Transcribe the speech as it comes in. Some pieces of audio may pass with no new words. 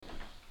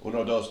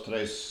Uno, dos,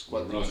 tres,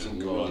 cuatro,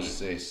 cinco,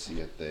 seis,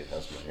 siete.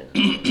 How's my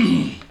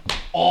hair?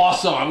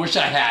 Awesome. I wish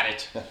I had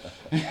it.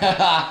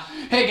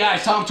 Hey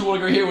guys, Tom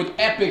Terwilliger here with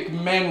Epic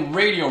Men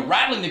Radio,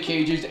 rattling the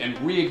cages and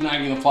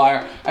reigniting the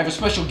fire. I have a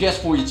special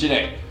guest for you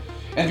today.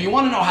 And if you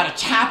want to know how to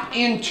tap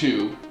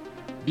into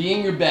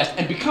being your best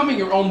and becoming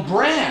your own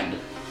brand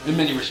in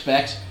many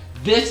respects,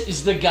 this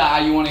is the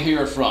guy you want to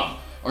hear it from.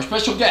 Our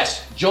special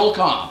guest, Joel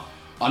Comm,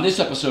 on this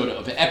episode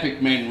of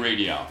Epic Men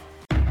Radio.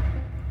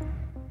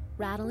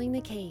 Rattling the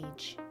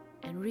cage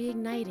and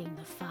reigniting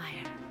the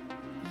fire.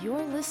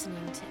 You're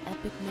listening to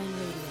Epic Men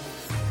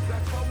Radio.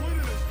 That's how winning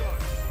is done.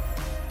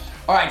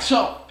 All right,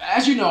 so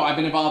as you know, I've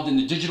been involved in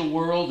the digital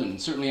world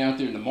and certainly out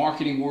there in the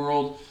marketing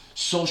world,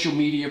 social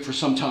media for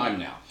some time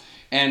now.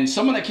 And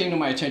someone that came to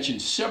my attention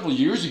several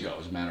years ago,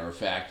 as a matter of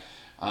fact,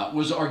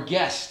 was our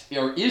guest,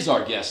 or is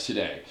our guest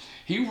today.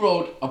 He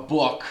wrote a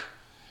book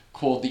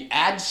called The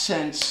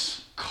AdSense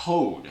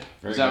Code.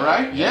 Very Is that good.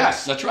 right? Yeah.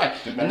 Yes, that's right.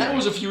 Good And that memory.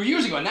 was a few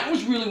years ago. And that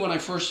was really when I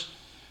first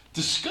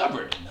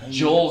discovered Nice.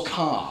 Joel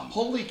Comm.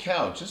 Holy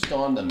cow, it just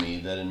dawned on me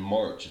that in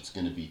March it's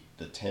going to be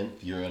the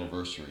 10th year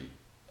anniversary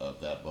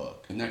of that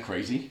book. Isn't that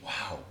crazy?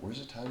 Wow,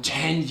 where's the time?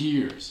 10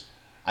 years.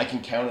 I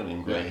can count it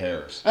in gray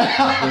hairs. You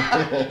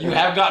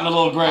have gotten a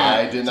little gray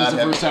I did not since the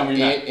have first time we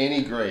met.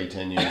 any gray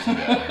 10 years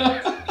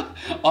ago.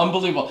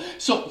 Unbelievable.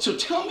 So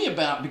tell me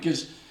about,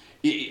 because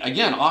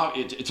again,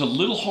 it's a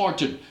little hard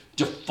to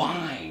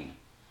define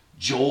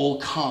Joel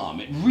Comm.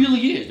 It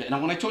really is.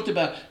 And when I talked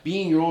about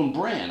being your own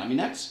brand, I mean,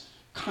 that's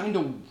kind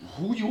of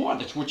who you are.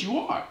 That's what you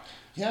are.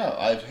 Yeah,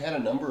 I've had a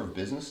number of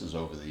businesses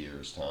over the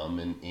years, Tom,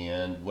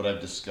 and what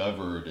I've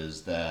discovered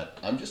is that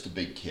I'm just a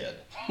big kid.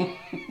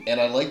 And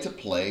I like to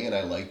play and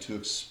I like to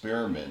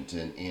experiment,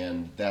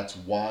 and that's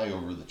why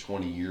over the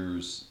 20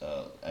 years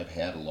I've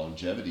had a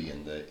longevity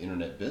in the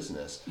internet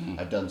business,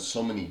 I've done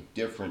so many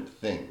different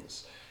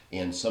things.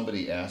 And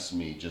somebody asked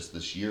me just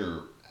this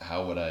year,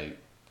 how would I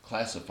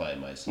classify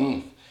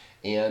myself?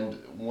 And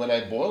when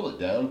I boil it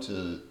down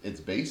to its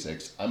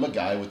basics, I'm a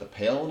guy with a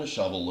pail and a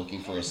shovel looking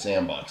for a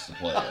sandbox to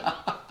play in.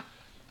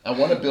 I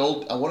want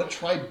to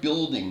try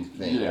building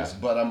things, Yeah.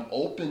 but I'm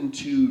open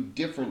to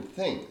different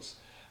things.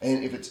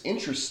 And if it's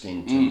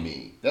interesting to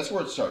me, that's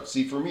where it starts.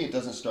 See, for me, it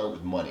doesn't start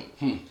with money.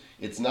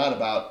 It's not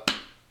about,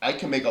 I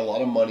can make a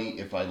lot of money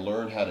if I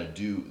learn how to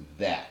do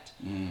that.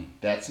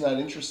 That's not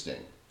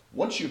interesting.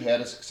 Once you've had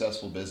a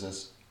successful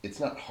business, it's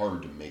not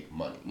hard to make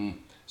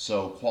money.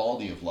 So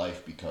quality of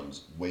life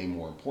becomes way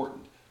more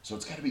important. So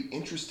it's got to be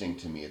interesting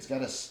to me. It's got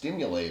to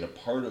stimulate a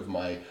part of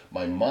my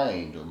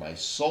mind or my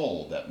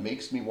soul that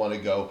makes me want to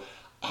go,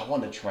 I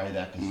want to try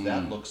that because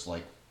that looks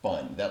like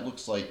fun. That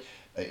looks like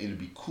it'd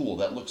be cool.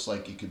 That looks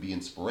like it could be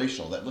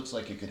inspirational. That looks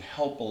like it could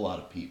help a lot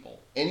of people.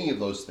 Any of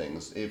those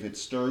things, if it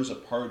stirs a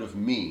part of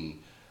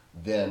me,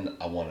 then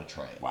I want to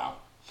try it. Wow.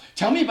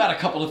 Tell me about a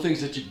couple of things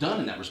that you've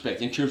done in that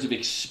respect in terms of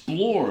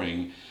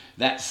exploring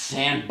that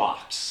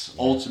sandbox,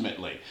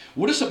 ultimately.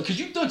 What are some, because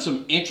you've done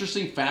some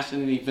interesting,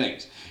 fascinating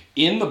things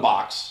in the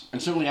box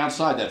and certainly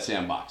outside that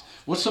sandbox.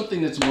 What's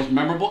something that's the most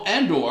memorable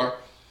and or,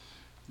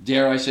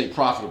 dare I say,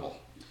 profitable?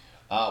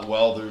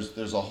 Well,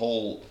 there's a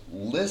whole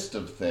list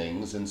of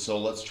things, and so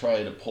let's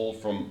try to pull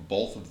from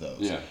both of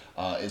those. Yeah.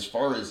 As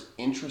far as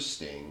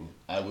interesting,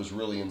 I was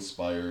really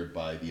inspired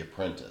by The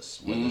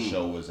Apprentice when the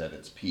show was at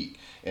its peak.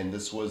 And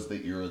this was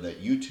the era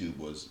that YouTube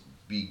was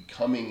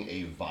becoming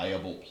a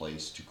viable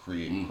place to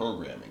create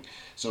programming.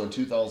 So in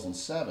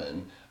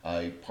 2007,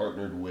 I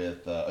partnered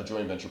with a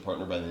joint venture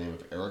partner by the name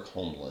of Eric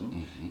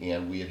Holmlin,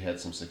 and we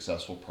had some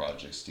successful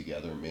projects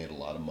together, made a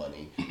lot of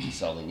money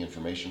selling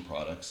information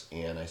products,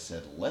 and I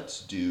said,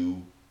 let's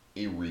do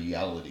a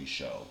reality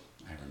show.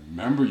 I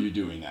remember you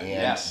doing that, And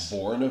yes.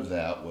 born of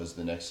that was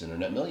The Next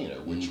Internet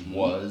Millionaire, which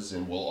was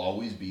and will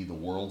always be the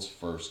world's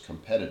first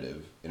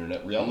competitive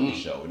internet reality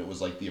show. And it was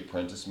like The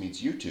Apprentice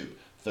meets YouTube.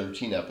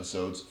 13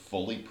 episodes,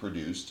 fully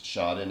produced,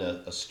 shot in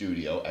a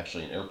studio,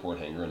 actually an airport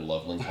hangar in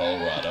Loveland,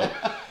 Colorado,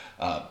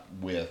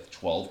 with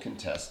 12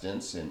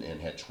 contestants and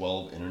had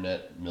 12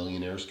 internet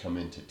millionaires come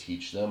in to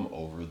teach them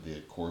over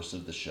the course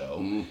of the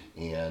show.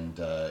 And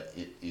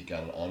it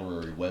got an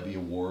honorary Webby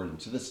Award, and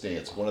to this day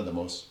it's one of the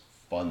most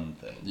fun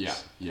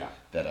things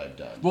that I've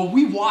done. Well,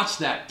 we watched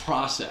that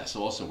process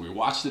also. We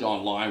watched it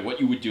online, what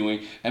you were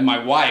doing. And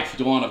my wife,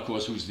 Dawn, of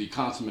course, who's the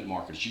consummate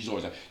marketer, she's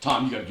always like,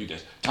 Tom, you got to do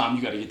this. Tom,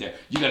 you got to get there.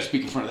 You got to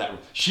speak in front of that room.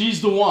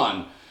 She's the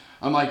one.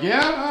 I'm like,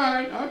 yeah, all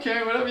right,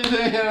 okay, whatever you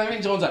think. I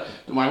mean, Dawn's like,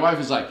 my wife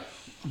is like,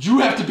 you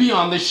have to be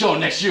on this show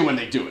next year when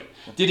they do it.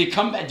 Did it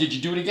come back? Did you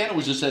do it again? Or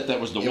was just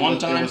that was the one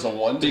time? It was a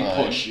one big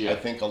time. push, yeah. I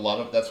think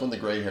that's when the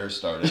gray hair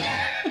started.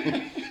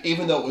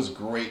 Even though it was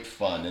great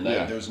fun, and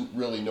there's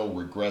really no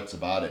regrets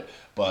about it.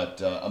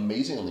 But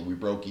amazingly, we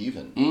broke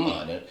even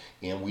on it,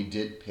 and we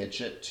did pitch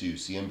it to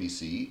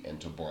CNBC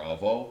and to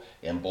Bravo,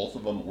 and both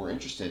of them were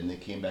interested, and they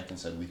came back and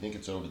said, we think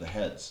it's over the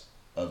heads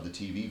of the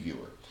TV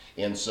viewer.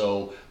 And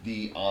so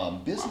the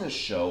business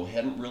show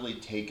hadn't really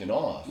taken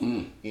off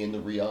in the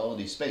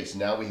reality space.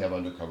 Now we have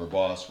Undercover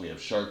Boss, we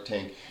have Shark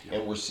Tank,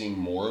 and we're seeing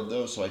more of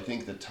those. So I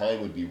think the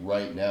time would be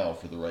right now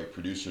for the right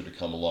producer to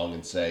come along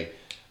and say,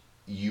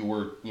 you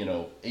were,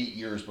 8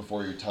 years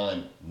before your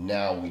time.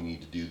 Now we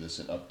need to do this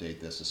and update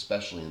this,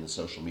 especially in the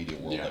social media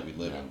world that we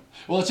live in.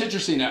 Well, it's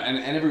interesting,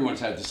 and everyone's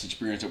had this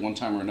experience at one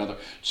time or another.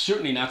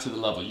 Certainly not to the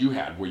level you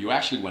had, where you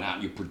actually went out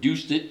and you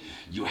produced it,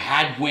 you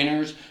had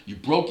winners, you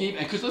broke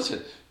even. Because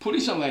listen,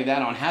 putting something like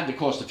that on had to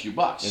cost a few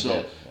bucks.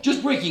 So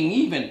just breaking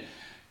even,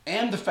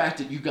 and the fact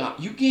that you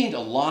gained a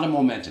lot of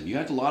momentum, you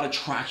had a lot of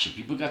traction.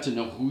 People got to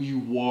know who you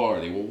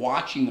were. They were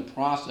watching the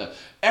process.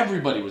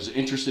 Everybody was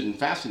interested and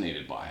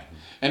fascinated by it.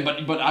 And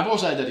but I've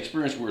also had that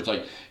experience where it's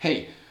like,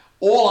 hey,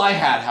 all I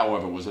had,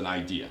 however, was an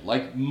idea.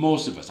 Like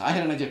most of us, I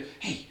had an idea.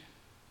 Hey,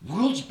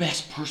 world's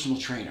best personal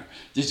trainer.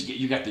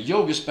 You got the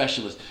yoga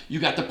specialist, you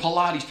got the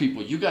Pilates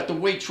people, you got the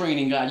weight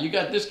training guy, you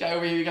got this guy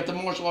over here, you got the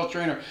martial arts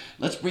trainer.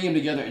 Let's bring them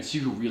together and see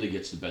who really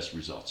gets the best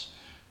results.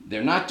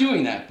 They're not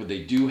doing that, but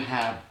they do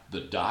have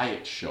the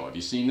diet show. Have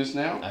you seen this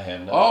now? I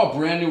have not. Oh,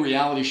 brand new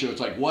reality show. It's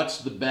like, what's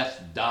the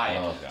best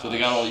diet? Oh, gosh. So they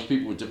got all these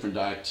people with different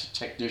diet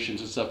technicians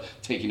and stuff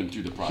taking them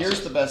through the process.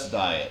 Here's the best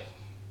diet.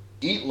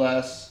 Eat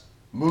less,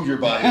 move your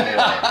body more.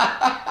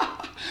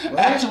 Right?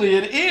 Actually,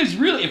 it is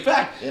really. In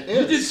fact, It you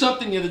is. did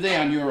something the other day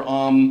on your.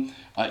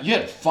 You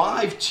had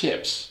 5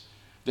 tips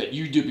that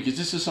you do, because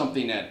this is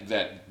something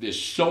that is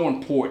so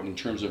important in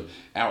terms of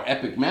our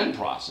Epic Men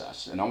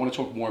process. And I want to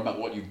talk more about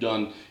what you've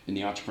done in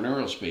the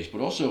entrepreneurial space,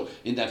 but also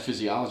in that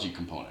physiology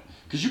component,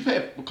 because you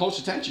pay close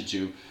attention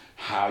to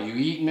how you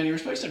eat in many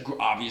respects. Like,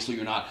 obviously,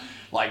 you're not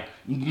like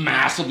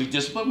massively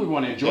disciplined. We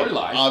want to enjoy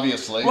life.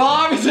 Obviously. Well,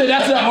 obviously,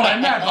 that's not what I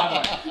meant, by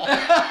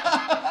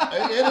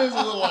the way. It is a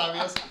little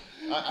obvious.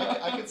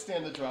 I could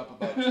stand to drop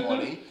about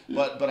 20,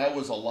 but I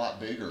was a lot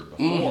bigger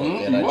before,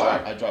 and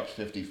I dropped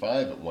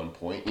 55 at one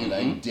point, and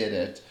I did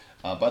it.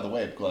 By the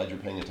way, I'm glad you're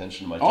paying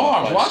attention to my. Oh,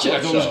 I was top 5 watching. I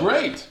thought it was show.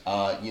 great.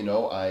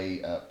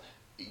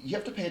 You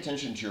have to pay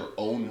attention to your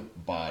own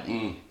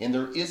body, and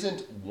there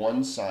isn't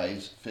one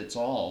size fits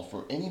all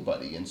for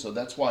anybody, and so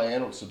that's why I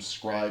don't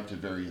subscribe to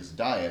various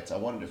diets. I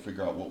wanted to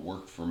figure out what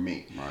worked for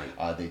me.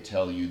 Right. They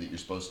tell you that you're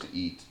supposed to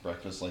eat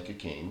breakfast like a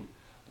king,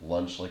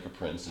 lunch like a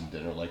prince, and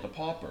dinner like a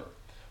pauper.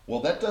 Well,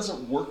 that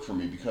doesn't work for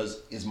me,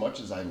 because as much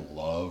as I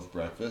love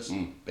breakfast,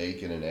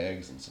 bacon and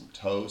eggs and some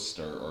toast,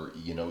 or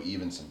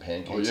even some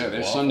pancakes. Oh yeah, and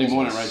there's waffles Sunday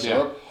morning with right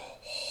syrup,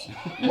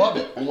 love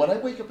it. When I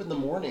wake up in the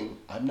morning,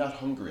 I'm not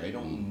hungry. I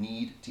don't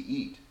need to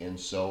eat. And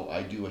so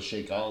I do a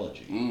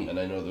Shakeology. And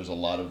I know there's a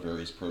lot of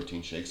various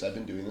protein shakes. I've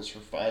been doing this for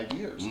 5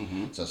 years.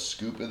 It's a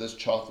scoop of this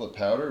chocolate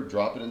powder,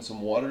 drop it in some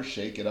water,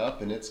 shake it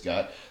up, and it's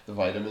got the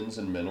vitamins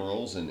and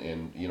minerals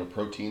and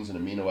proteins and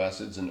amino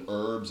acids and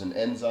herbs and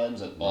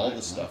enzymes and all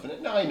this stuff in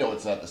it. Now, I know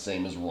it's not the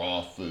same as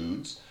raw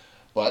foods,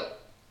 but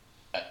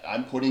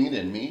I'm putting it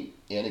in me,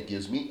 and it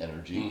gives me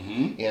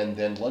energy. And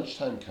then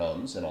lunchtime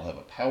comes, and I'll have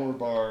a power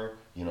bar,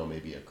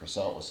 maybe a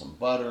croissant with some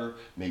butter,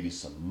 maybe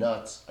some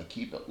nuts. I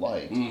keep it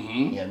light.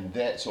 And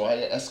then, so I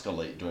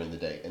escalate during the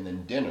day. And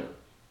then dinner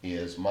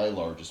is my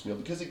largest meal,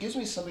 because it gives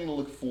me something to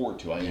look forward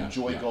to. I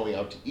enjoy going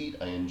out to eat.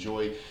 I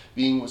enjoy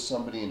being with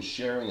somebody and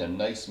sharing a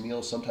nice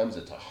meal. Sometimes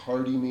it's a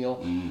hearty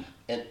meal.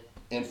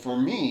 And for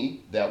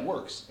me, that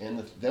works.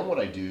 And then what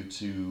I do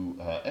to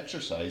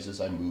exercise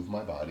is I move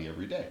my body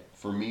every day.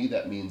 For me,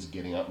 that means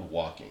getting out and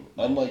walking.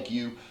 Unlike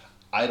you,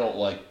 I don't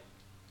like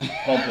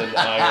pumping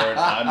iron.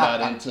 I'm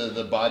not into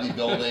the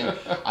bodybuilding.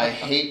 I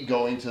hate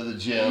going to the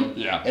gym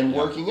and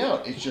working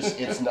out.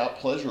 It's not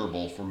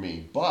pleasurable for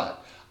me.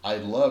 But I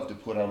love to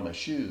put on my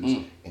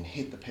shoes and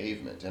hit the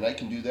pavement. And I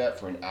can do that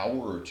for an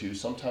hour or two,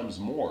 sometimes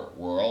more,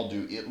 where I'll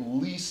do at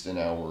least an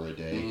hour a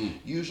day,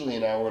 usually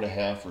an hour and a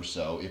half or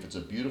so. If it's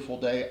a beautiful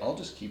day, I'll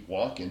just keep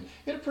walking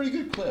at a pretty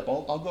good clip.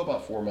 I'll go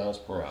about 4 miles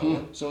per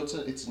hour. So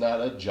it's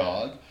not a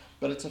jog,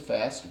 but it's a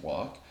fast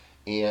walk.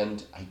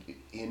 And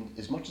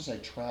as much as I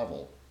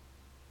travel,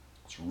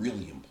 it's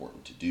really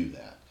important to do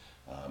that.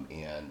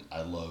 And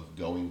I love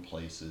going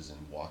places and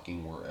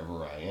walking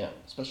wherever I am,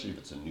 especially if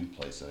it's a new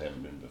place that I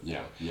haven't been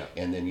before.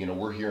 And then,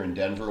 we're here in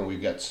Denver, and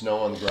we've got snow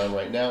on the ground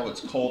right now.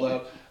 It's cold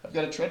out. I've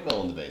got a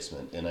treadmill in the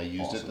basement, and I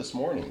used it this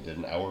morning. Did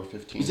an hour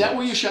 15 Is that minutes.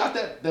 where you shot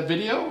that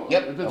video?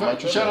 Yep, on my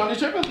You shot on your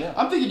treadmill? Yeah.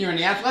 I'm thinking you're in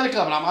the athletic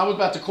club, and I was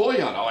about to call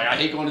you on. Oh, I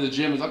hate going to the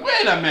gym. It's like,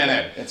 wait a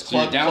minute. It's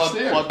So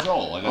you're Club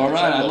Joel. I got All the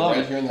right, I treadmill love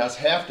right it. here in the house.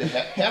 Have to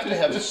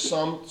have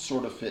some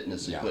sort of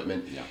fitness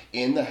equipment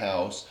in the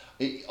house.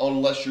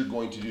 Unless you're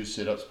going to do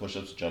sit-ups,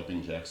 push-ups,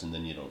 jumping jacks, and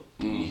then you don't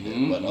need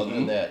it. But other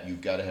than that, you've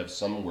got to have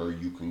somewhere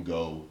you can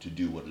go to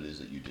do what it is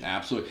that you do.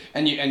 Absolutely.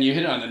 And you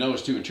hit it on the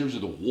nose, too, in terms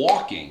of the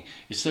walking.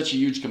 It's such a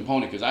huge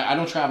component, because I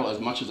don't travel as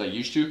much as I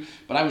used to,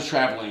 but I was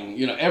traveling,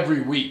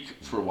 every week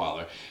for a while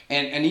there.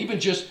 And even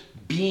just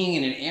being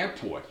in an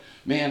airport,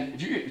 man,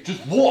 if you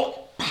just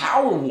walk,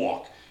 power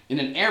walk in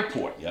an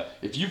airport.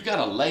 If you've got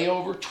a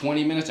layover,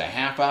 20 minutes, a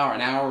half hour,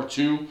 an hour or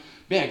two,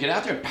 man, get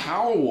out there and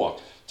power walk.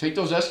 Take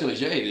those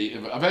escalators.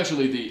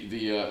 Eventually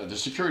the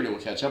security will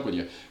catch up with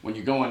you when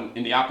you're going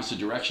in the opposite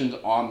direction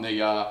on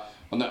the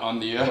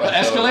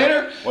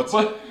escalator. What's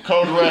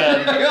code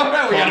red? We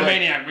got a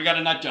maniac. We got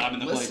a nut job in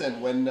the place.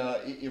 Listen,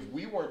 if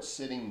we weren't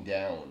sitting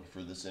down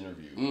for this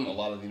interview, a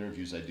lot of the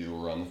interviews I do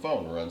are on the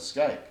phone or on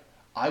Skype.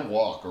 I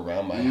walk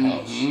around my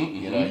house.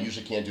 I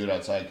usually can't do it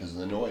outside because of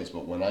the noise,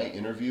 but when I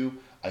interview,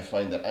 I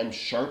find that I'm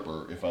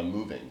sharper if I'm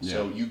moving. Yeah.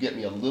 So you get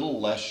me a little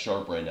less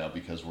sharp right now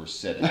because we're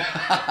sitting.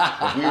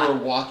 If we were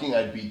walking,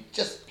 I'd be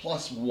just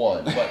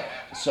 +1. But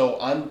so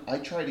I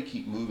try to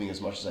keep moving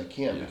as much as I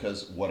can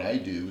because what I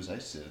do is I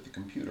sit at the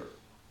computer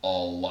a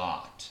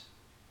lot.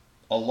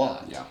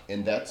 Yeah.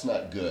 And that's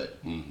not good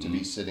to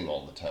be sitting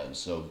all the time.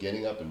 So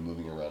getting up and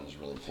moving around is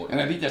really important.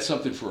 And I think that's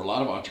something for a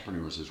lot of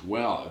entrepreneurs as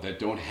well that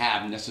don't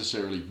have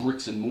necessarily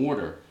bricks and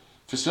mortar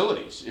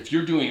facilities. If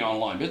you're doing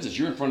online business,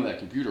 you're in front of that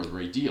computer a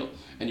great deal,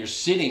 and you're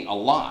sitting a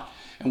lot.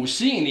 And we're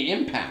seeing the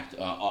impact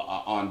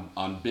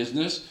on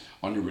business,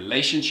 on your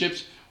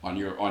relationships, on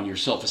your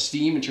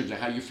self-esteem in terms of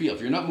how you feel.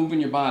 If you're not moving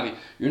your body,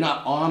 you're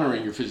not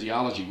honoring your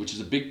physiology, which is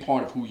a big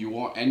part of who you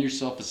are, and your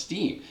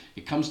self-esteem.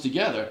 It comes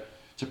together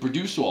to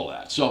produce all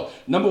that. So,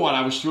 number one,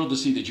 I was thrilled to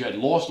see that you had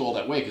lost all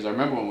that weight, because I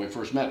remember when we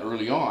first met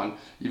early on,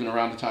 even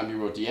around the time you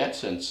wrote the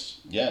AdSense.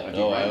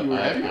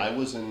 I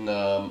was in,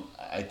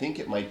 I think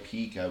at my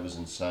peak I was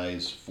in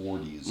size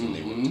 40s and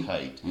they were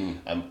tight.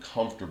 I'm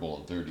comfortable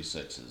in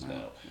 36s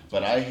now.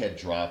 But I had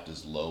dropped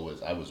as low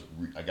as,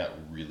 I got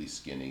really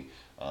skinny.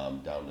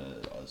 Down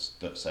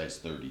to size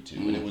 32,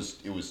 and it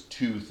was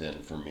too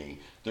thin for me.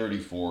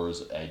 34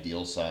 is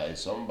ideal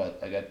size, so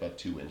I got about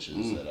 2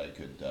 inches that I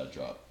could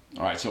drop.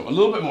 All right, so a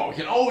little bit more. We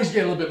can always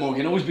get a little bit more. We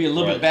can always be a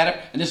little bit better.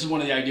 And this is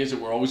one of the ideas that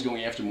we're always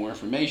going after more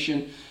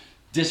information,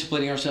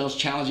 disciplining ourselves,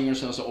 challenging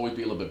ourselves to always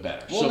be a little bit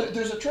better. Well,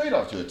 there's a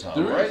trade-off to it,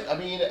 Tom, right? I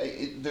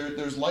mean,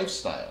 there's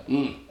lifestyle.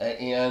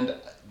 And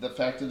the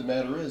fact of the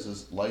matter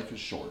is life is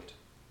short.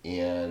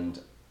 And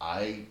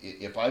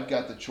if I've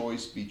got the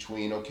choice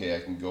between, okay, I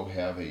can go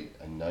have a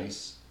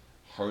nice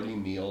hearty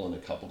meal and a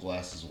couple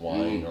glasses of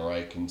wine, or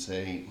I can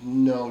say,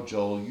 no,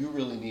 Joel, you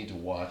really need to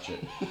watch it.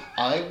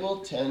 I will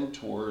tend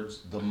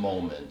towards the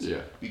moment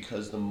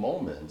because the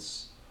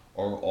moments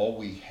are all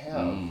we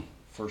have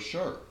for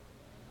sure.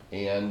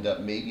 And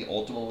maybe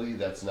ultimately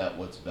that's not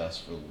what's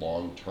best for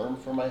long term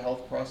for my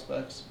health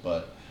prospects,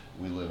 but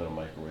we live in a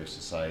microwave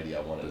society.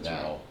 I want it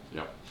now.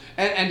 Right.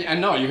 Yeah.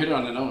 And no, you hit it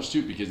on the nose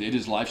too, because it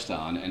is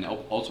lifestyle, and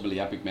ultimately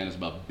Epic Man is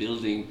about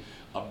building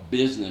a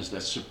business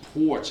that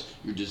supports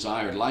your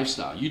desired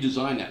lifestyle. You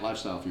design that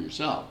lifestyle for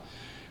yourself.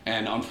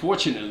 And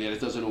unfortunately,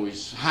 it doesn't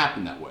always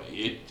happen that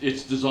way.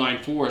 It's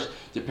designed for us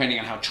depending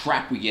on how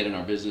trapped we get in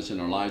our business, in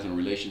our lives, and our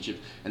relationships,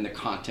 and the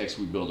context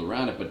we build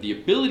around it. But the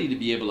ability to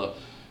be able to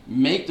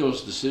make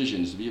those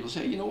decisions, to be able to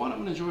say, you know what,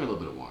 I'm going to enjoy a little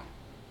bit of wine.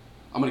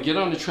 I'm going to get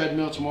on the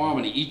treadmill tomorrow. I'm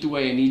going to eat the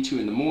way I need to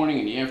in the morning,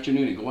 in the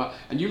afternoon, and go out.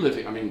 And you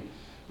living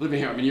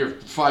here, you're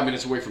 5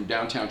 minutes away from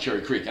downtown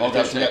Cherry Creek. And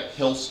that's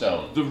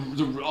Hillstone.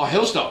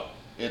 Hillstone.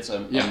 It's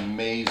an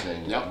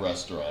amazing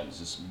restaurant. It's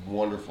just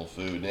wonderful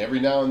food. And every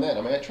now and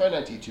then, I try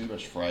not to eat too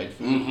much fried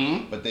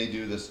food, but they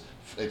do this,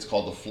 it's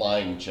called the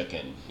flying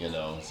chicken, and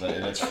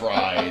it's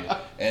fried,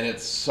 and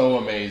it's so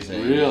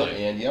amazing.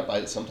 Really?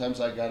 And sometimes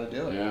I got to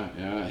do it.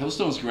 Yeah.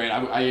 Hillstone's great.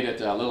 I ate at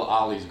Little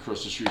Ollie's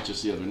across the street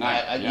just the other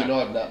night.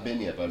 I've not been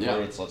yet, but I've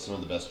heard it's some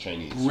of the best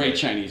Chinese. Great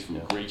Chinese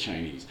food, great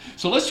Chinese.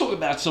 So let's talk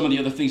about some of the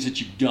other things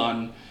that you've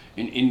done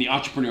in the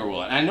entrepreneurial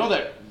world. And I know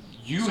that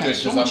you have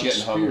so much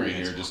experience. Hungry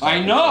here.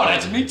 I know,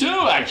 that's me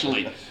too,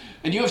 actually.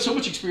 And you have so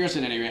much experience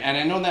in that area. And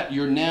I know that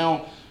you're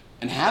now,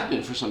 and have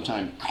been for some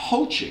time,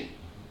 coaching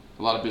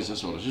a lot of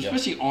business owners,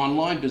 especially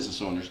online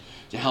business owners,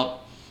 to help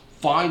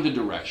find the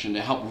direction,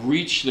 to help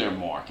reach their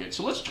market.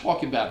 So let's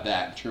talk about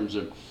that in terms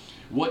of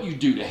what you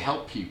do to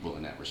help people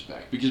in that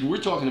respect. Because we're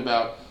talking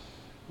about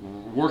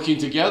working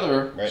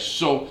together. Right.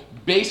 So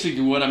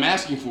basically what I'm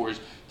asking for is,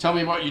 tell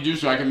me what you do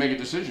so I can make a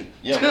decision.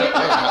 Yeah,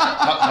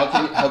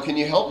 right. How can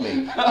you help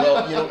me?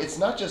 Well, it's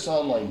not just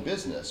online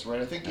business,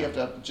 right? I think you have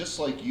to, just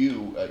like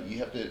you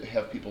have to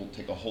have people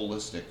take a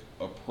holistic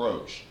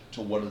approach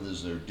to what it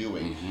is they're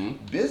doing.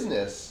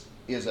 Business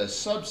is a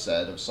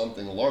subset of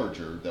something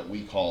larger that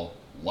we call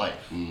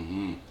life.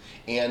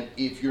 And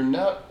if you're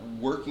not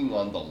working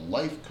on the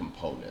life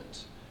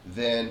component,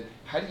 then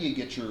how do you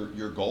get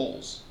your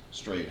goals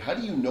straight? How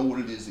do you know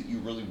what it is that you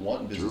really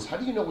want in business? How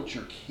do you know what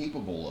you're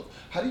capable of?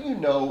 How do you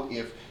know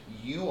if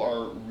you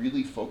are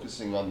really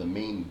focusing on the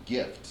main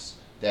gifts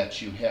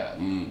that you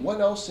have? What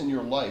else in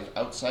your life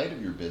outside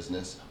of your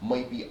business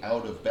might be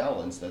out of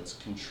balance that's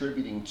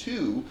contributing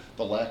to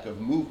the lack of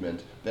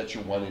movement that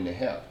you're wanting to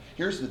have?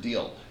 Here's the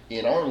deal.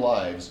 In our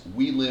lives,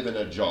 we live in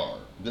a jar.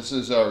 This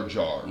is our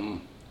jar,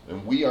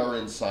 and we are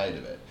inside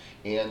of it.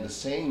 And the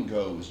saying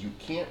goes, you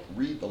can't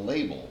read the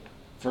label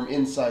from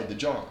inside the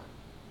jar.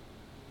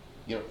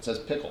 It says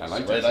pickles,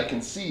 right? I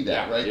can see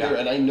that there,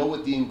 and I know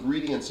what the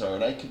ingredients are,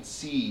 and I can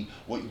see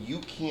what you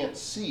can't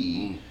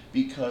see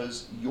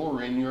because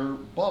you're in your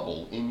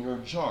bubble, in your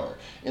jar.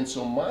 And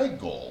so my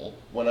goal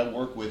when I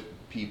work with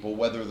people,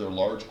 whether they're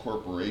large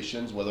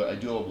corporations, whether I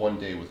do a one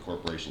day with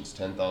corporations,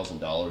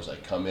 $10,000, I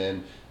come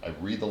in, I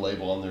read the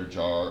label on their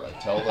jar, I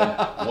tell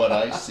them what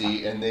I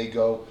see, and they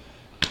go,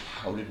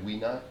 how did we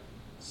not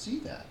see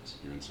that.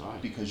 You're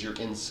inside. Because you're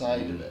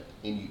inside of it,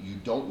 and you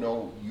don't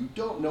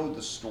know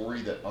the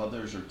story that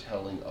others are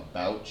telling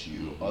about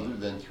you other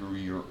than through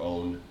your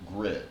own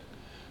grid.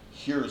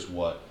 Here's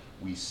what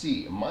we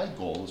see. My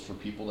goal is for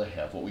people to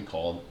have what we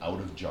call an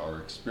out-of-jar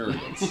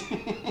experience,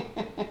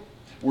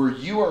 where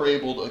you are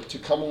able to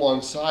come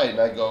alongside and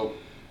I go,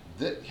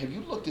 have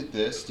you looked at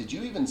this? Did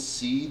you even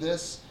see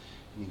this?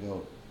 And you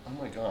go,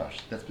 oh my gosh,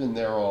 that's been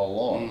there all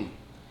along.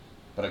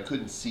 But I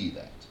couldn't see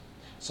that.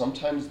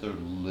 Sometimes they're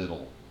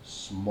little,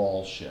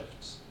 small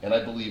shifts. And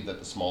I believe that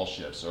the small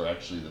shifts are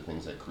actually the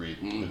things that create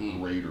the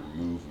greater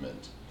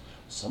movement.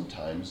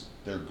 Sometimes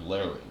they're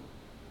glaring.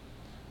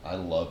 I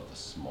love the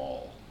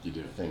small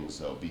things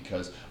though,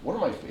 because one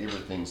of my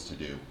favorite things to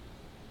do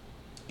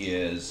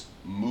is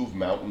move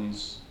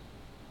mountains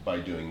by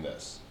doing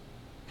this.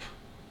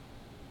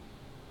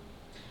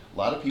 A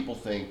lot of people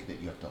think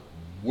that you have to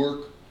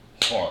work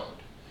hard.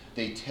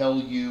 They tell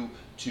you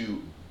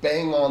to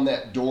bang on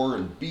that door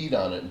and beat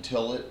on it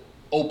until it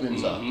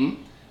opens up.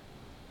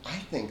 I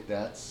think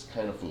that's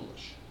kind of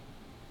foolish.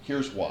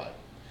 Here's why.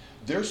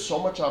 There's so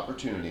much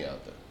opportunity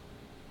out there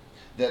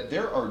that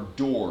there are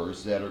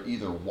doors that are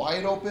either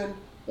wide open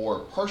or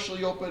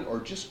partially open or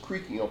just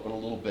creaking open a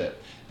little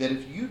bit, that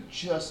if you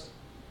just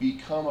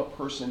become a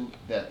person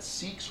that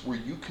seeks where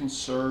you can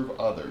serve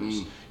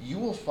others, you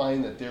will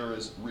find that there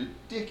is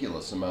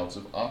ridiculous amounts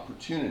of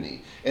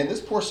opportunity. And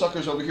this poor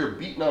sucker's over here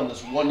beating on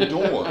this one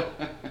door.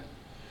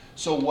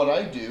 So what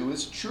I do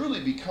is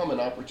truly become an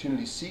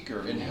opportunity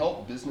seeker and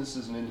help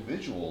businesses and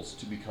individuals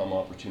to become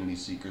opportunity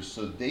seekers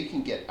so they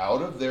can get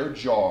out of their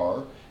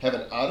jar, have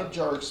an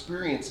out-of-jar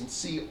experience and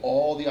see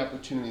all the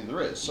opportunity there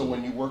is. So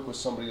when you work with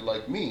somebody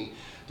like me,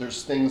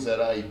 there's things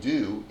that I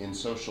do in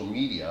social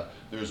media,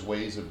 there's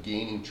ways of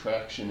gaining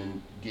traction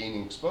and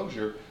gaining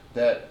exposure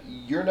that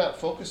you're not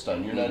focused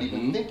on, you're not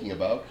even thinking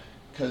about,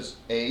 because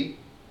A,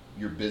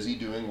 you're busy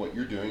doing what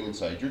you're doing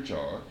inside your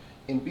jar,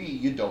 and B,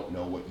 you don't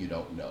know what you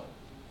don't know.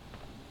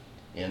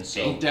 And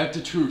so ain't that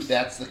the truth?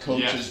 That's the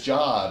coach's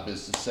job,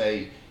 is to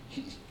say,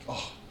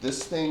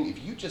 this thing,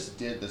 if you just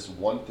did this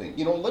one thing,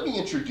 let me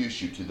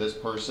introduce you to this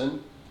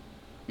person,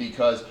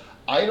 because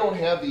I don't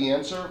have the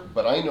answer,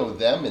 but I know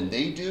them and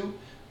they do.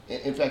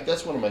 In fact,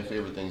 that's one of my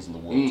favorite things in the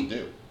world to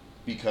do,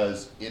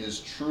 because it is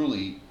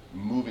truly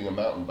moving a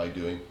mountain by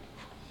doing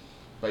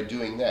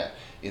that.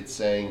 It's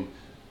saying,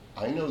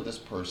 I know this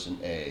person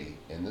A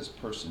and this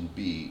person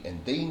B,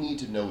 and they need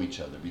to know each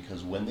other,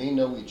 because when they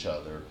know each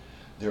other,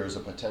 there is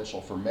a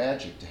potential for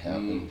magic to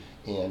happen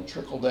and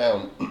trickle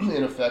down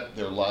and affect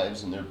their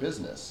lives and their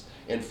business.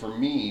 And for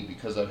me,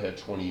 because I've had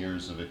 20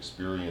 years of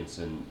experience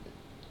in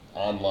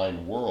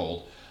online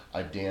world,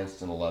 I've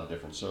danced in a lot of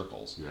different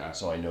circles. Yeah.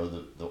 So I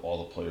know all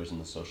the players in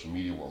the social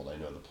media world. I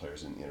know the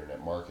players in the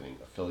internet marketing,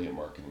 affiliate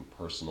marketing,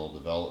 personal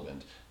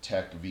development,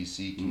 tech,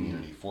 VC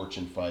community,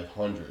 Fortune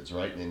 500s,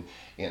 right?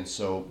 And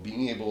so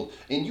being able,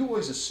 and you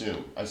always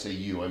assume, I say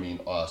you, I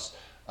mean us,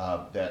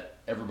 that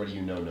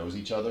everybody knows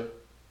each other,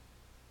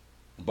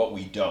 but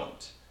we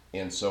don't.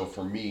 And so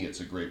for me,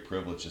 it's a great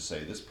privilege to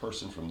say, this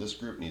person from this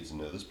group needs to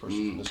know this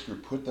person from this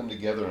group, put them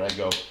together, and I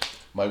go,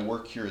 my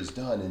work here is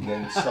done, and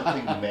then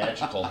something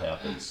magical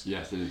happens.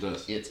 Yes, and it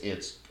does.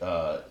 It's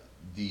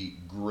the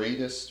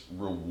greatest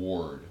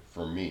reward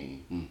for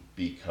me,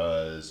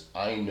 because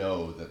I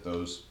know that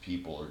those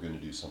people are going to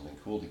do something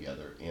cool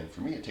together, and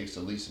for me, it takes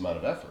the least amount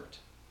of effort.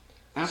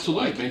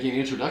 Absolutely, so making an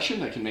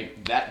introduction that can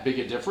make that big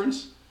a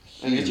difference.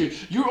 And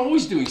you're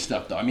always doing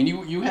stuff, though. I mean,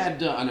 you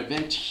had an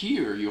event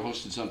here. You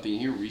hosted something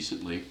here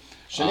recently.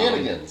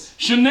 Shenanigans,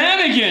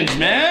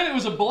 man! It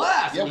was a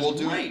blast. Yeah, we'll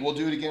do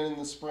it again in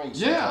the spring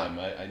sometime.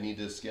 I need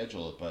to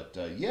schedule it, but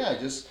I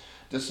just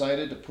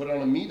decided to put on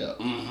a meetup,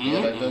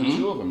 and I've done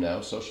 2 of them now.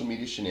 Social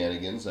Media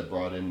Shenanigans. I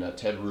brought in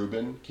Ted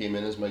Rubin, came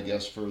in as my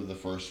guest for the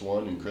first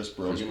one, and Chris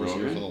Brogan was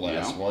here for the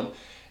last one.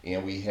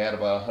 And we had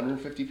about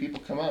 150 people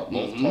come out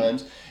both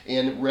times.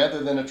 And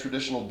rather than a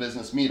traditional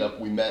business meetup,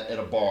 we met at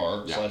a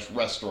bar /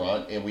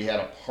 restaurant, and we had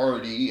a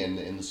party, and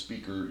the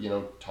speaker,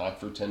 talked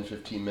for 10,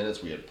 15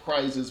 minutes. We had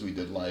prizes, we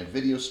did live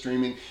video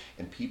streaming,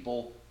 and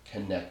people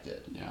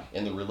connected. Yeah.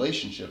 And the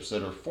relationships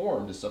that are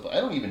formed and stuff,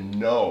 I don't even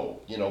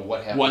know,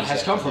 what happens. What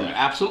has come from it,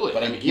 absolutely.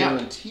 But I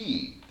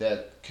guarantee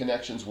that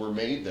connections were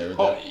made there.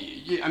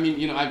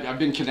 I've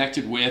been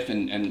connected with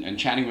and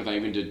chatting with, I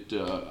even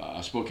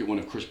spoke at one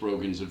of Chris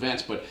Brogan's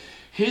events, but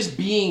his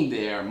being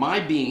there,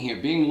 my being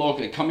here, being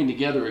local, and coming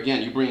together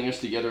again, you bringing us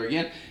together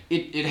again,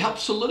 it helped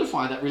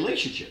solidify that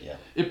relationship. Yeah.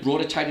 It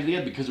brought it tighter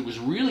together because it was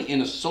really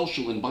in a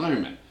social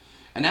environment.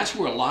 And that's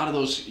where a lot of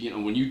those,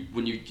 when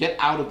you get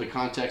out of the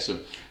context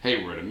of,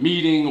 hey, we're at a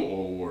meeting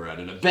or we're at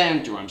an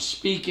event or I'm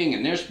speaking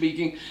and they're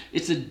speaking,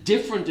 it's a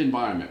different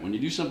environment. When you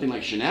do something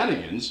like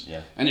Shenanigans,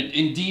 and it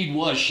indeed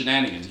was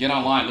Shenanigans. Get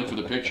online, look for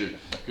the picture,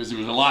 because there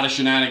was a lot of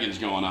shenanigans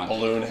going on.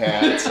 Balloon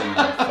hats and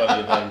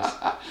funny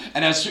things.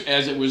 And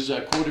as it was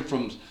quoted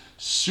from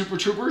Super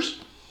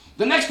Troopers,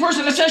 the next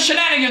person that says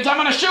Shenanigans, I'm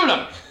going to shoot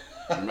him.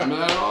 Remember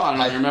that at all?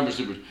 I don't remember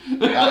Super.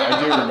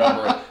 I do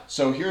remember it.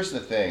 So here's the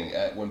thing: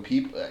 when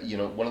people,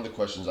 one of the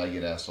questions I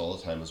get asked all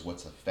the time is,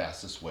 "What's the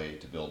fastest way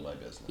to build my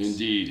business?"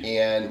 Indeed.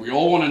 And we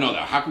all want to know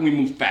that. How can we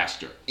move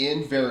faster?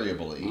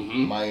 invariably,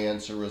 my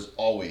answer is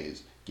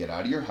always get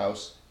out of your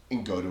house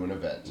and go to an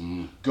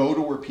event. Go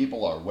to where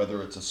people are,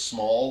 whether it's a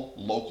small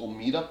local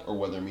meetup or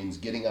whether it means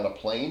getting on a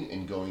plane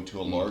and going to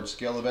a large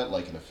scale event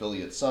like an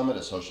affiliate summit,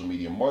 a social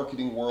media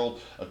marketing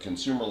world, a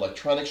consumer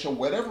electronics show,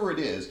 whatever it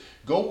is.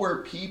 Go where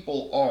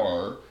people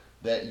are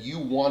that you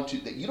want to,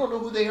 that you don't know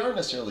who they are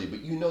necessarily,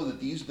 but you know that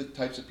these are the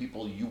types of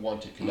people you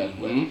want to connect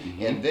with.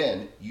 And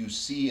then you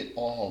see it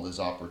all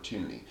as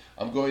opportunity.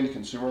 I'm going to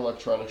Consumer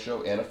Electronics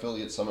Show and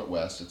Affiliate Summit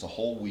West. It's a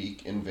whole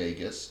week in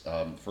Vegas,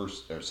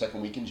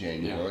 second week in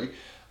January.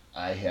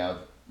 I have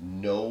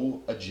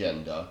no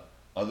agenda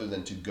other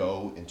than to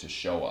go and to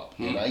show up.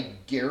 And I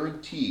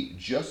guarantee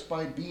just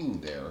by being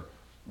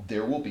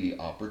there will be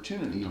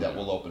opportunity that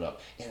will open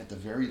up. And at the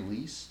very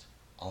least,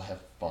 I'll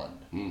have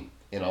fun.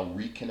 And I'll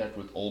reconnect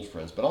with old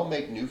friends, but I'll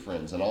make new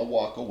friends, and I'll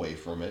walk away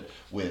from it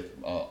with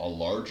a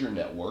larger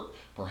network,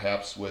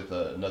 perhaps with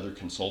another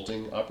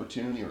consulting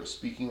opportunity or a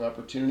speaking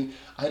opportunity.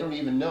 I don't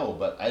even know,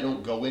 but I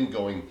don't go in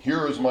going,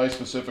 here is my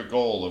specific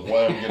goal of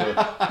why I'm going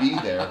to be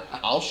there.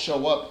 I'll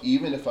show up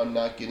even if I'm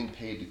not getting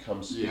paid to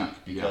come speak,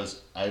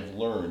 because I've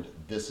learned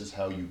this is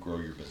how you grow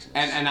your business.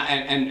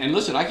 And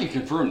listen, I can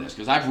confirm this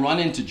because I've run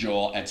into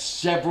Joel at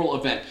several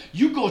events.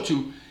 You go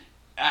to,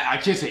 I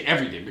can't say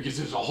everything because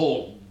there's a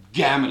whole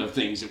gamut of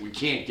things that we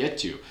can't get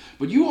to,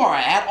 but you are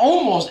at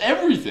almost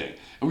everything.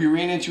 And we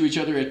ran into each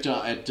other at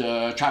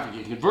Traffic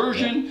and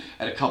Conversion,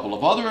 at a couple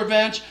of other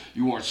events.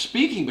 You weren't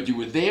speaking, but you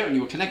were there and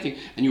you were connecting,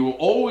 and you were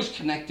always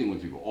connecting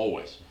with people,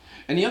 always.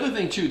 And the other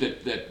thing too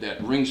that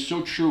rings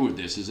so true with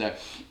this is that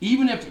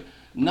even if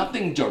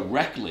nothing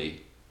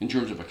directly in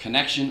terms of a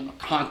connection, a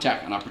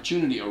contact, an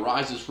opportunity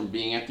arises from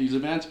being at these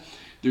events,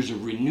 there's a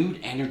renewed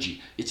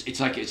energy. It's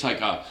like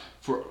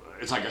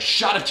a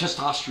shot of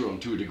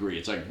testosterone to a degree.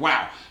 It's like,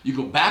 wow, you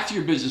go back to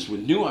your business with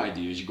new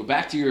ideas, you go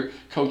back to your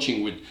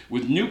coaching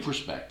with new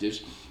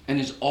perspectives, and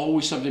there's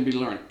always something to be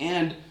learned.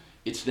 And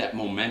it's that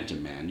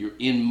momentum, man. You're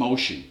in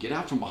motion. Get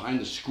out from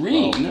behind the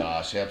screen. Oh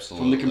gosh,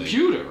 absolutely. From the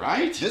computer,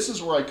 right? This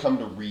is where I come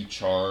to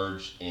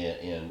recharge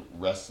and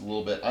rest a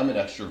little bit. I'm an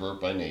extrovert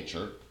by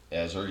nature,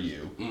 as are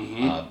you.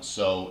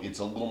 So it's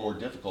a little more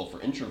difficult for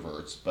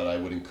introverts, but I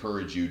would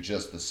encourage you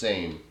just the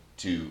same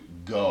to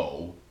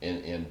go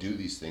and do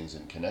these things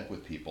and connect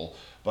with people.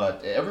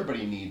 But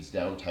everybody needs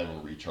downtime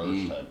and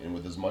recharge time. And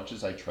with as much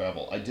as I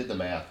travel, I did the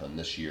math on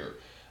this year.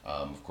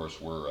 Of course,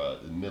 we're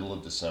in the middle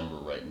of December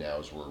right now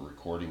as we're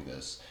recording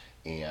this.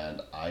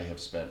 And I have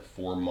spent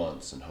 4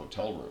 months in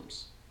hotel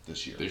rooms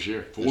this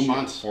year. 4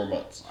 months? 4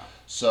 months.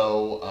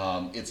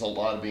 So it's a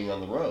lot of being on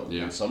the road.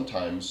 Yeah. And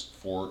sometimes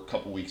for a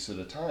couple weeks at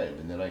a time.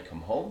 And then I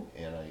come home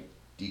and I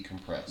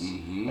decompress.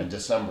 And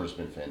December's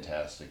been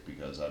fantastic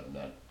because I'm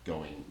not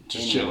going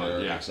Just anywhere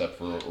chilling, yeah. except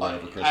for right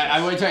over Christmas.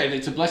 I would tell you,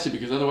 it's a blessing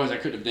because otherwise I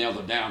couldn't have nailed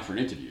it down for an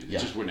interview. It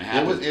just wouldn't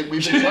have happened.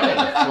 We've been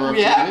trying for a We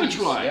few have been weeks.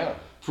 trying. Yeah.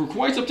 For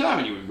quite some time,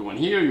 and you were going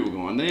here, you were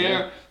going there.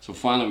 Yeah. So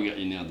finally, we got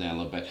you nailed down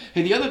a little bit.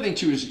 Hey, the other thing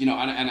too is, and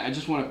I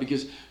just want to,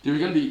 because there are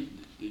going to be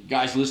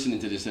guys listening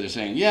to this that are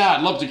saying, yeah,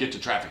 I'd love to get to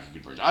Traffic and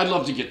Conversion. I'd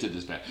love to get to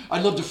this event.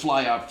 I'd love to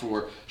fly out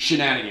for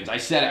shenanigans. I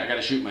said it. I got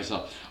to shoot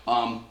myself.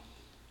 But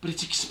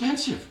it's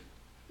expensive.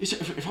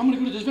 If I'm going to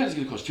go to this event, it's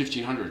going to cost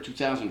 $1,500 or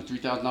 $2,000 or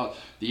 $3,000.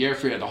 The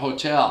airfare, the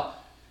hotel.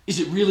 Is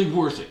it really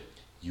worth it?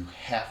 You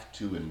have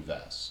to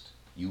invest.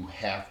 You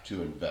have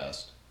to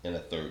invest in a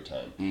third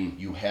time.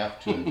 You have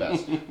to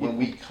invest. When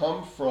we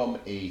come from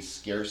a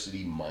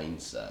scarcity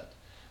mindset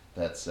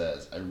that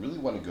says, I really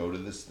want to go to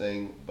this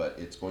thing, but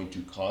it's going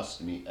to cost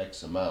me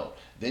X amount,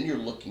 then you're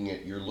looking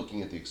at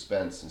the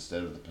expense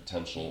instead of the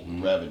potential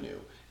revenue.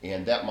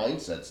 And that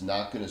mindset's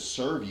not going to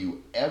serve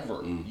you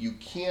ever. You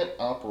can't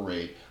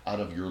operate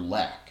out of your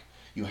lack.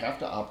 You have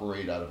to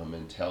operate out of a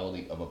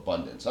mentality of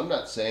abundance. I'm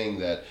not saying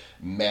that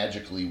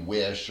magically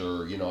wish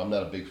or, I'm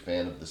not a big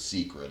fan of The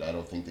Secret. I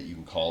don't think that you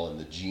can call in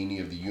the genie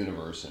of the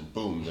universe and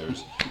boom,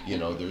 there's,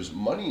 there's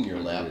money in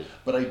your lap.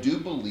 But I do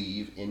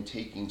believe in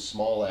taking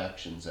small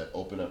actions that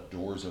open up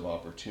doors of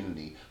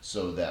opportunity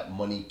so that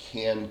money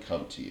can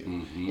come to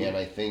you. And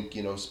I think,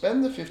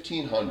 spend the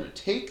 $1,500.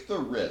 Take the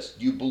risk.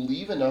 You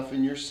believe enough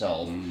in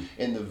yourself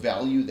and the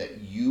value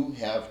that you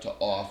have to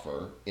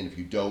offer. And if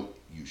you don't,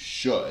 you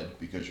should,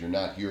 because you're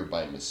not here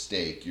by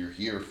mistake. You're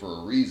here for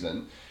a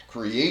reason,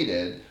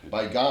 created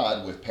by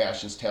God with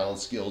passions,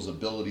 talents, skills,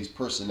 abilities,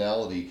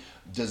 personality,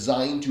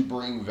 designed to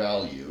bring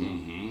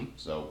value.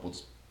 So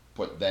let's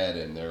put that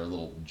in there, a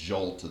little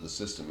jolt to the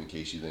system in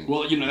case you think.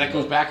 Well, that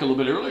goes back a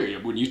little bit earlier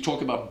when you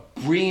talk about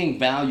bringing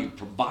value,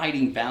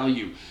 providing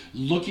value,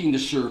 looking to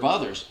serve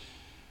others.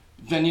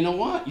 Then you know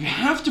what? You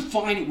have to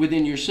find it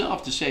within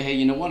yourself to say, hey,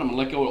 you know what? I'm going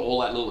to let go of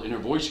all that little inner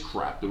voice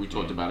crap that we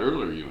talked about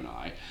earlier, you and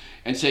I,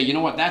 and say, you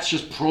know what? That's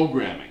just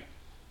programming.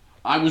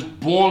 I was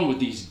born with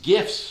these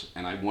gifts,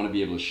 and I want to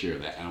be able to share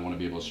that, and I want to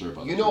be able to serve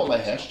others. You know what my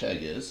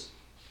hashtag is?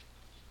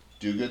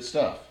 Do good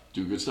stuff.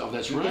 Do good stuff.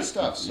 That's Do right. good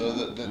stuff. So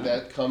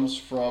that comes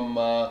from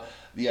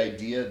the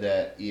idea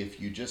that if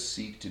you just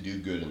seek to do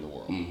good in the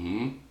world,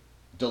 Mm-hmm.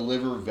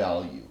 deliver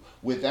value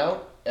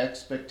without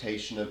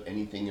expectation of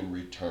anything in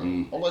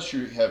return, unless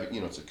you have,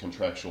 it's a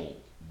contractual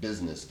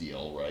business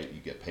deal, right? You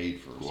get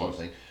paid for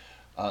something.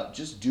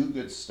 Just do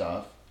good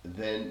stuff,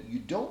 then you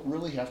don't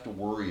really have to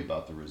worry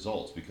about the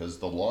results, because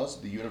the laws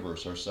of the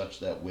universe are such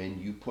that when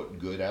you put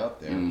good out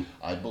there,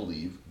 I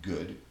believe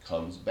good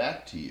comes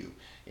back to you.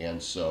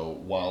 And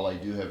so while I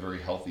do have very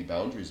healthy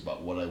boundaries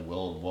about what I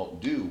will and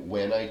won't do,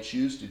 when I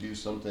choose to do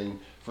something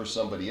for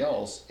somebody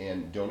else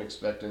and don't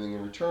expect anything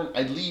in return,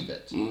 I leave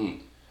it.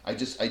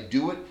 I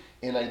do it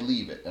and I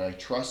leave it, and I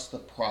trust the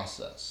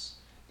process.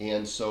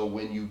 And so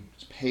when you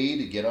pay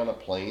to get on a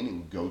plane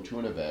and go to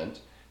an event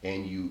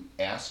and you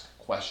ask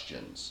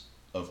questions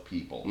of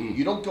people,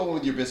 you don't go in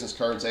with your business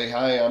card and say,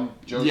 "Hi, I'm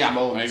Joe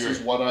Simone, this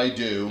is what I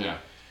do." Yeah.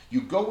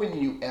 You go in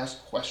and you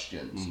ask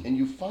questions, and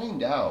you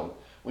find out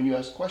when you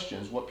ask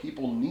questions what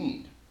people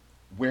need,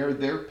 where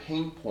their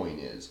pain point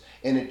is.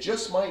 And it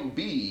just might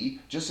be,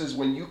 just as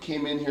when you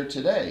came in here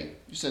today,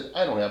 you said,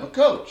 "I don't have a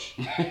coach."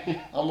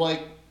 I'm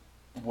like,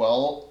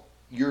 well,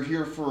 you're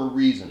here for a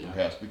reason,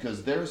 perhaps,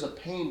 because there's a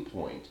pain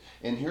point,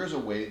 and here's a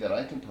way that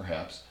I can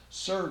perhaps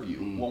serve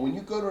you. Well, when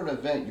you go to an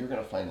event, you're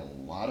going to find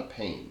a lot of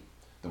pain.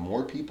 The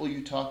more people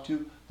you talk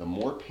to, the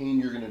more pain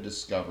you're going to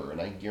discover, and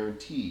I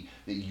guarantee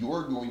that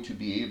you're going to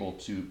be able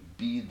to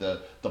be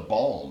the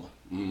balm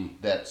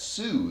that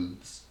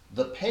soothes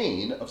the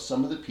pain of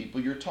some of the people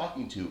you're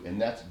talking to,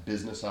 and that's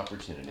business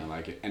opportunity. I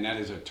like it. And that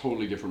is a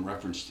totally different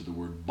reference to the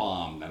word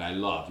bomb that I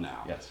love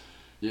now. Yes.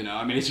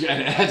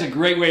 That's a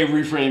great way of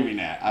reframing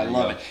that. I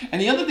love it.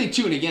 And the other thing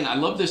too, and again, I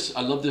love this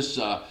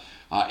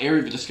area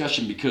of the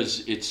discussion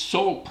because it's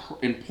so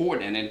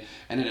important,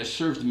 and it has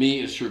served me,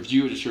 it has served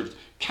you, it has served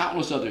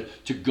countless others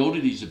to go to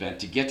these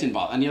events, to get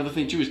involved. And the other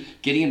thing too is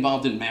getting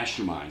involved in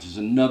masterminds is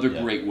another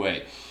great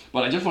way.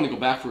 But I just want to go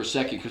back for a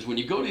second, because when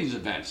you go to these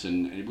events,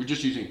 and we're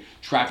just using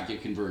traffic and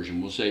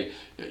conversion, we'll say,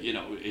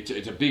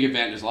 it's a big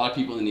event. There's a lot of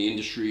people in the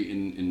industry,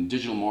 in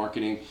digital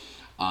marketing,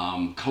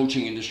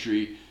 coaching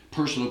industry,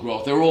 personal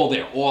growth. They're all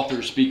there,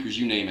 authors, speakers,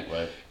 you name it.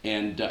 Right.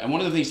 And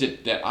one of the things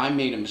that I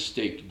made a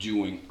mistake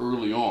doing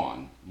early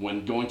on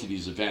when going to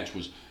these events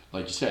was,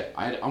 like you said,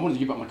 I wanted to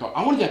give up my car.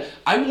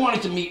 I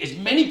wanted to meet as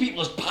many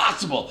people as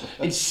possible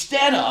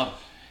instead of,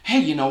 hey,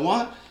 you know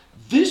what?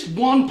 This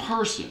one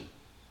person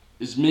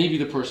is maybe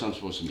the person I'm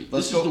supposed to meet.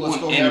 Let's go have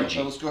lunch.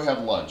 Let's go have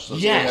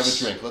a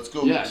drink. Let's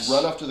go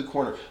run off to the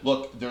corner.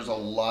 Look, there's a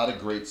lot of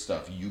great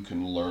stuff you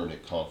can learn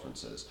at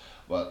conferences.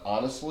 But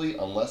honestly,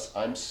 unless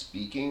I'm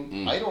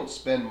speaking, I don't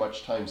spend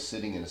much time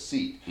sitting in a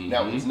seat.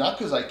 Now, it's not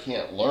because I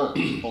can't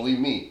learn. Believe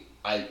me,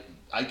 I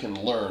can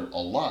learn a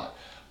lot.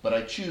 But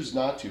I choose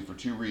not to for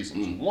two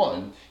reasons.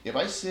 One, if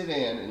I sit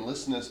in and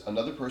listen to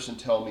another person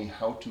tell me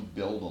how to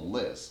build a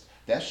list,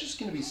 that's just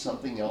going to be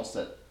something else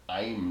that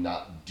I'm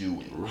not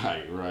doing.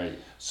 Right.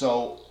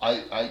 So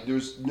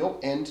there's no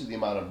end to the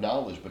amount of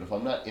knowledge, but if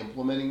I'm not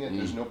implementing it,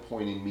 there's no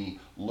point in me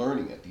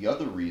learning it. The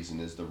other reason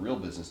is the real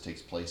business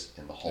takes place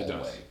in the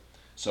hallway.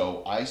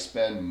 So I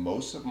spend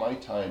most of my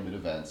time at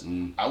events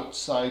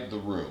outside the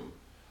room,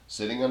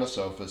 sitting on a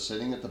sofa,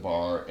 sitting at the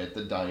bar, at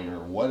the diner,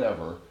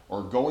 whatever,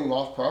 or going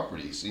off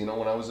properties. When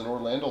I was in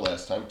Orlando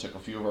last time, took a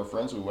few of our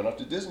friends, we went up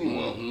to Disney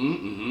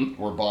World.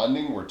 We're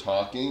bonding, we're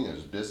talking,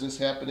 there's business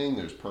happening,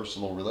 there's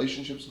personal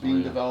relationships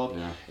being developed,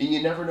 and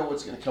you never know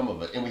what's going to come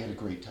of it, and we had a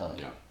great time.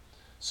 Yeah.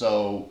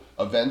 So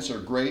events are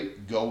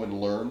great, go and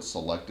learn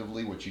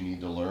selectively what you need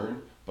to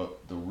learn,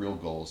 but the real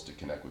goal is to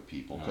connect with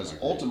people, because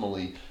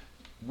ultimately,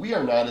 we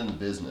are not in the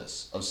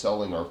business of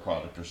selling our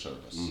product or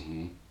service.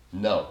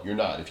 No, you're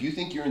not. If you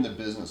think you're in the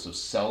business of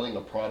selling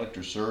a product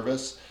or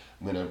service,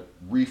 I'm going to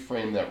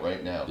reframe that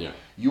right now. Yeah.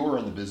 You are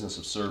in the business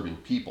of serving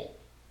people,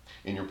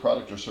 and your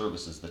product or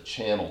service is the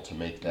channel to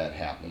make that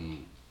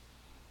happen.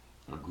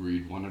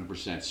 Agreed,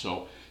 100%.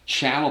 So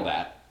channel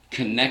that,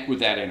 connect with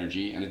that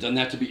energy, and it doesn't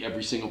have to be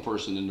every single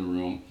person in the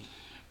room,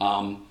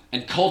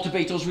 and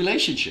cultivate those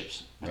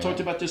relationships. I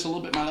talked about this a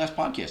little bit in my last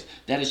podcast.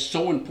 That is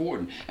so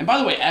important. And by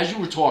the way, as you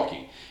were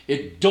talking,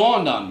 it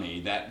dawned on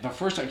me that the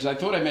first time, because I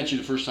thought I met you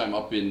the first time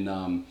up in,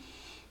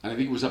 I think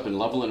it was up in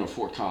Loveland or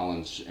Fort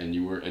Collins, and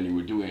you were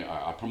doing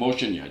a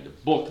promotion. You had the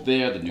book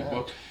there, the new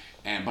book.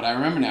 But I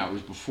remember now, it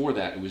was before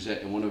that. It was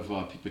at one of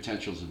Peak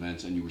Potential's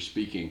events, and you were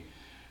speaking.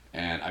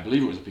 And I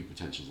believe it was a Peak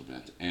Potential's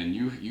event. And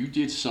you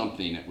did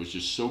something that was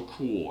just so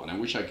cool. And I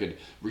wish I could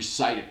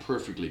recite it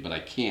perfectly, but I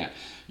can't.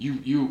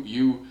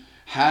 You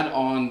had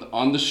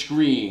on the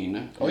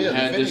screen. Oh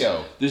yeah, the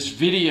video. This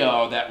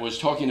video that was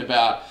talking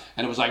about,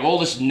 and it was like all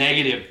this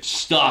negative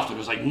stuff. It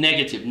was like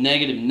negative, and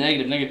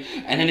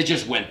then it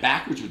just went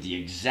backwards with the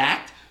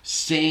exact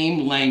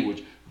same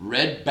language,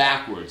 read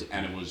backwards,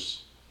 and it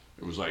was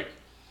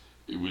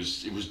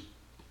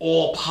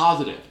all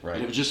positive. Right.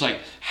 And it was just like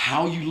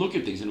how you look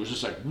at things, and it was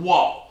just like,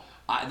 whoa.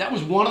 That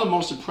was one of the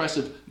most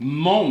impressive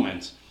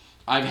moments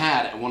I've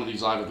had at one of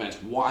these live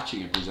events,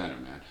 watching a presenter,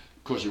 man.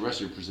 course, the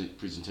rest of your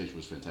presentation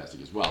was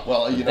fantastic as well.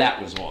 Well,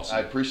 that was awesome.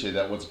 I appreciate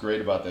that. What's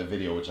great about that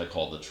video, which I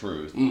call The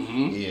Truth,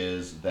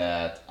 is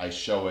that I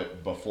show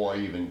it before I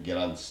even get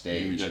on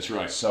stage. That's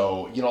right.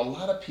 So, a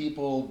lot of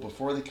people,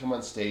 before they come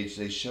on stage,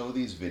 they show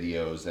these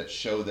videos that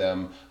show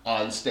them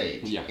on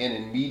stage and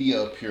in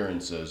media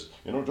appearances.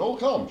 Joel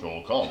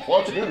Comm,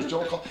 Fox News,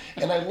 Joel Comm.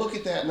 And I look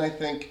at that and I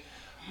think,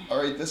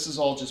 all right, this is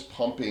all just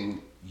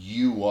pumping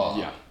you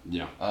up.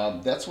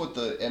 That's what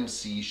the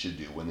MC should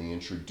do when they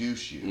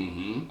introduce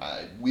you.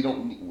 We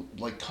don't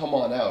need, come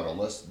on out,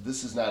 unless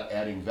this is not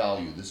adding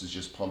value. This is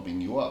just pumping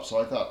you up. So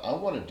I thought, I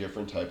want a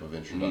different type of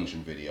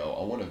introduction video.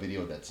 I want a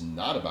video that's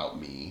not about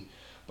me,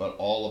 but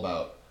all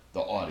about the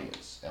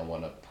audience. I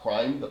want to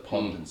prime the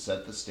pump and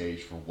set the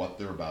stage for what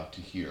they're about to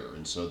hear.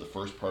 And so the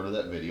first part of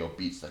that video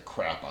beats the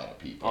crap out of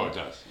people. Oh, it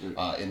does.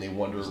 And they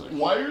wonder,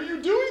 why are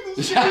you doing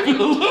this?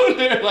 Absolutely.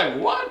 They're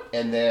like, what?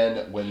 And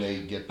then when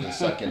they get the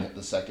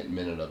second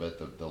minute of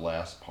it, the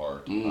last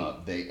part,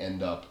 they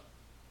end up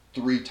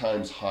 3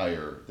 times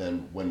higher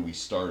than when we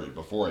started,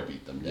 before I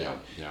beat them down.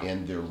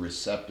 And they're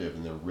receptive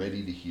and they're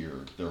ready to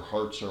hear. Their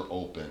hearts are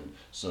open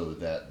so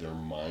that their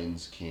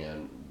minds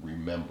can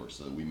remember,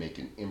 so that we make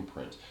an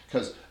imprint.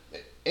 Because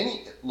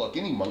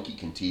any monkey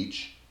can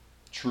teach,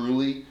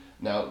 truly.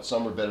 Now,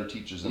 some are better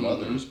teachers than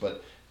others,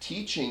 but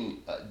teaching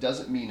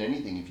doesn't mean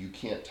anything if you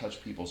can't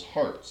touch people's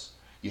hearts.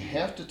 You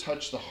have to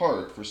touch the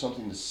heart for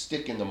something to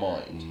stick in the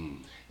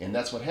mind. And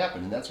that's what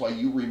happened. And that's why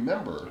you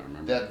remember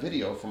that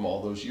video from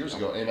all those years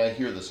ago. And I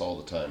hear this all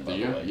the time, by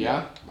the way.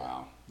 Yeah?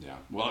 Wow. Yeah.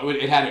 Well,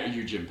 it had a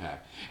huge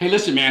impact. Hey,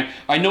 listen, man,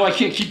 I know I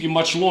can't keep you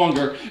much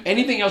longer.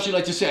 Anything else you'd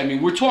like to say? I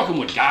mean, we're talking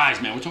with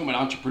guys, man. We're talking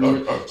about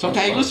entrepreneurs.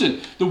 Sometimes,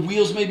 listen, the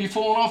wheels may be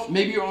falling off.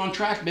 Maybe you're on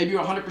track. Maybe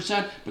you're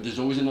 100%. But there's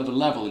always another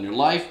level in your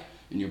life,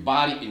 in your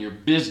body, in your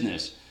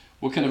business.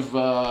 What kind of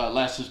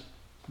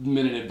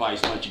last-minute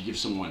advice might you give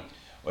someone?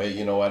 Well,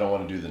 I don't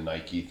want to do the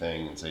Nike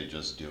thing and say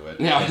just do it.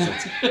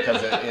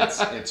 Because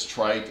it's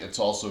trite. It's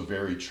also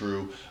very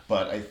true.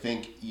 But I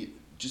think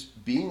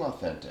just being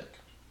authentic.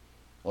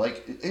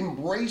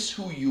 Embrace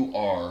who you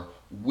are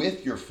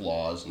with your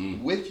flaws,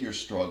 with your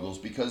struggles,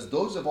 because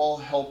those have all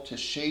helped to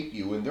shape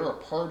you and they're a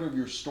part of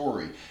your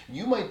story.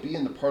 You might be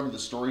in the part of the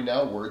story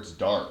now where it's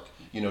dark.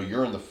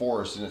 You're in the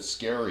forest and it's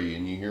scary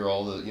and you hear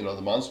all the,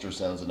 the monster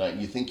sounds at night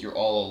and you think you're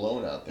all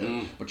alone out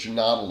there, but you're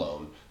not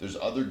alone. There's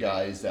other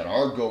guys that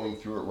are going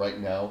through it right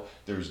now.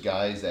 There's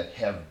guys that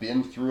have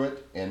been through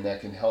it and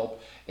that can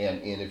help.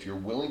 And if you're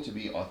willing to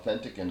be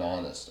authentic and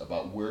honest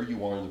about where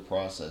you are in the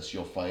process,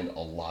 you'll find a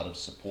lot of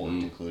support,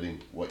 including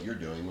what you're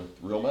doing with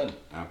Real Men.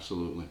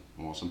 Absolutely.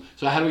 Awesome.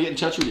 So how do we get in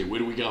touch with you? Where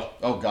do we go?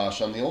 Oh,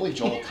 gosh, I'm the only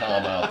Joel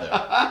Comm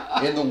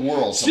out there in the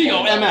world.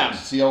 C-O-M-M.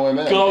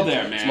 C-O-M-M. Go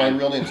there, man. It's my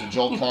real name. So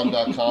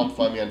joelcomm.com.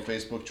 Find me on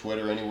Facebook,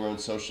 Twitter, anywhere on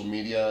social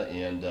media.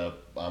 And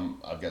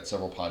I've got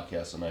several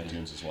podcasts on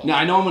iTunes as well. Now,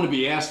 I know I'm going to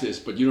be asked this,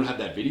 but you don't have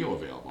that video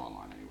available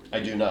online anywhere.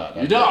 I do not.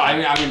 You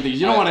don't?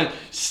 You don't want to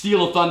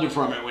steal a thunder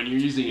from it when you're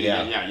using it.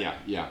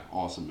 Yeah.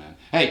 Awesome, man.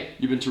 Hey,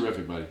 you've been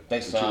terrific, buddy.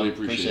 Thanks, I Tom. truly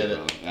appreciate it.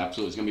 Brother.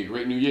 Absolutely. It's going to be a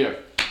great new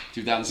year.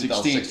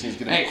 2016 is going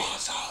to be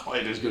awesome.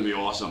 It is going to be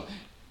awesome.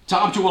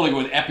 Tom Terwilliger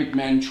with Epic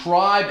Men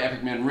Tribe,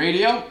 Epic Men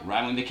Radio,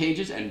 Rattling the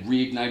Cages, and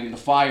Reigniting the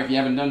Fire. If you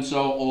haven't done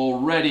so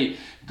already,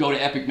 go to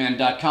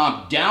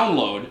epicmen.com.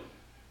 Download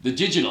the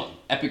digital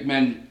Epic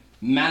Men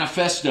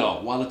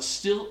Manifesto while it's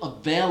still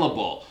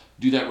available.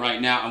 Do that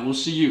right now, and we'll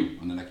see you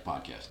on the next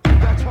podcast.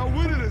 That's how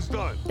winning is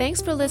done.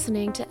 Thanks for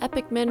listening to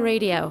Epic Men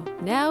Radio.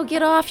 Now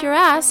get off your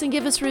ass and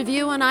give us a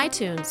review on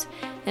iTunes.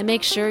 And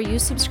make sure you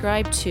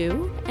subscribe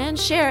to and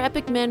share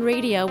Epic Men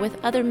Radio with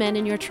other men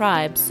in your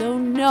tribe so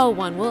no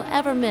one will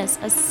ever miss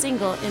a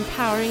single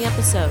empowering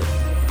episode.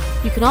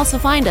 You can also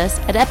find us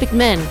at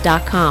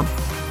epicmen.com.